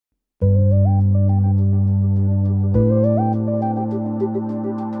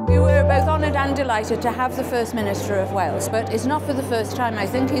and delighted to have the First Minister of Wales, but it's not for the first time. I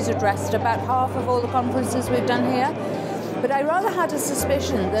think he's addressed about half of all the conferences we've done here. But I rather had a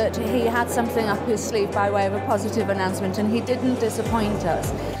suspicion that he had something up his sleeve by way of a positive announcement, and he didn't disappoint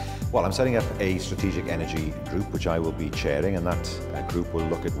us. Well, I'm setting up a strategic energy group which I will be chairing, and that group will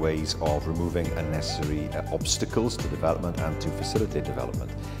look at ways of removing unnecessary obstacles to development and to facilitate development,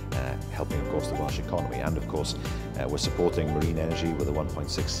 helping of course the Welsh economy. And of course we're supporting marine energy with a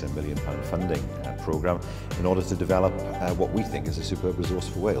 £1.6 million funding programme in order to develop what we think is a superb resource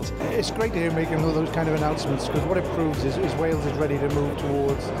for Wales. It's great to hear making those kind of announcements, because what it proves is Wales is ready to move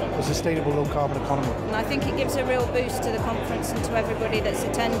towards a sustainable low carbon economy. And I think it gives a real boost to the conference and to everybody that's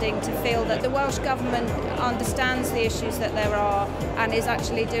attending to feel that the Welsh Government understands the issues that there are and is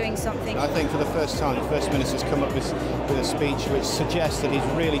actually doing something. I think for the first time the First Minister's come up with a speech which suggests that he's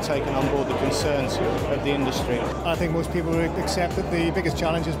really taken on board the concerns of the industry. I think most people would accept that the biggest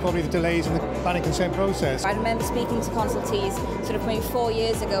challenge is probably the delays in the planning consent process. I remember speaking to consultees sort of maybe 4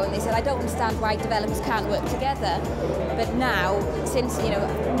 years ago, and they said, I don't understand why developers can't work together. But now, since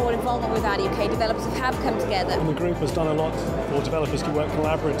more involvement with RenewableUK, developers have come together. And the group has done a lot for developers to work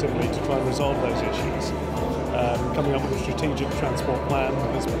collaboratively to try and resolve those issues. Coming up with a strategic transport plan,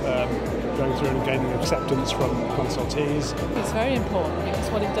 going through and gaining acceptance from consultees. It's very important because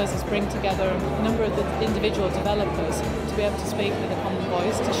what it does is bring together a number of the individual developers to be able to speak with a common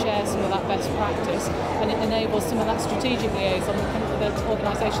voice, to share some of that best practice, and it enables some of that strategic liaison that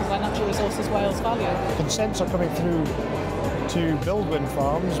organisations like Natural Resources Wales value. Consents are coming through to build wind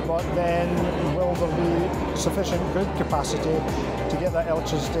farms, but then will there be sufficient grid capacity to get that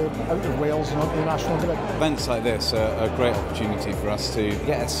electricity out of Wales and onto the national grid? Events like this are a great opportunity for us to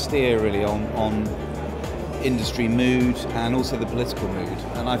get a steer really on industry mood and also the political mood.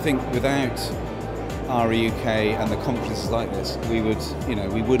 And I think without RenewableUK and the conferences like this, we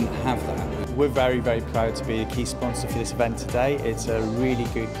wouldn't have that. We're very, very proud to be a key sponsor for this event today. It's a really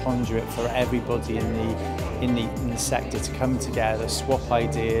good conduit for everybody in the sector to come together, swap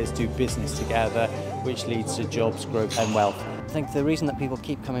ideas, do business together, which leads to jobs, growth and wealth. I think the reason that people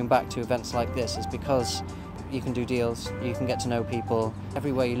keep coming back to events like this is because you can do deals, you can get to know people.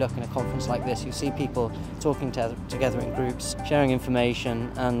 Everywhere you look in a conference like this, you see people talking together in groups, sharing information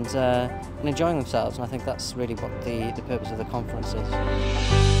and enjoying themselves, and I think that's really what the purpose of the conference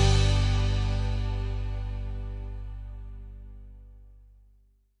is.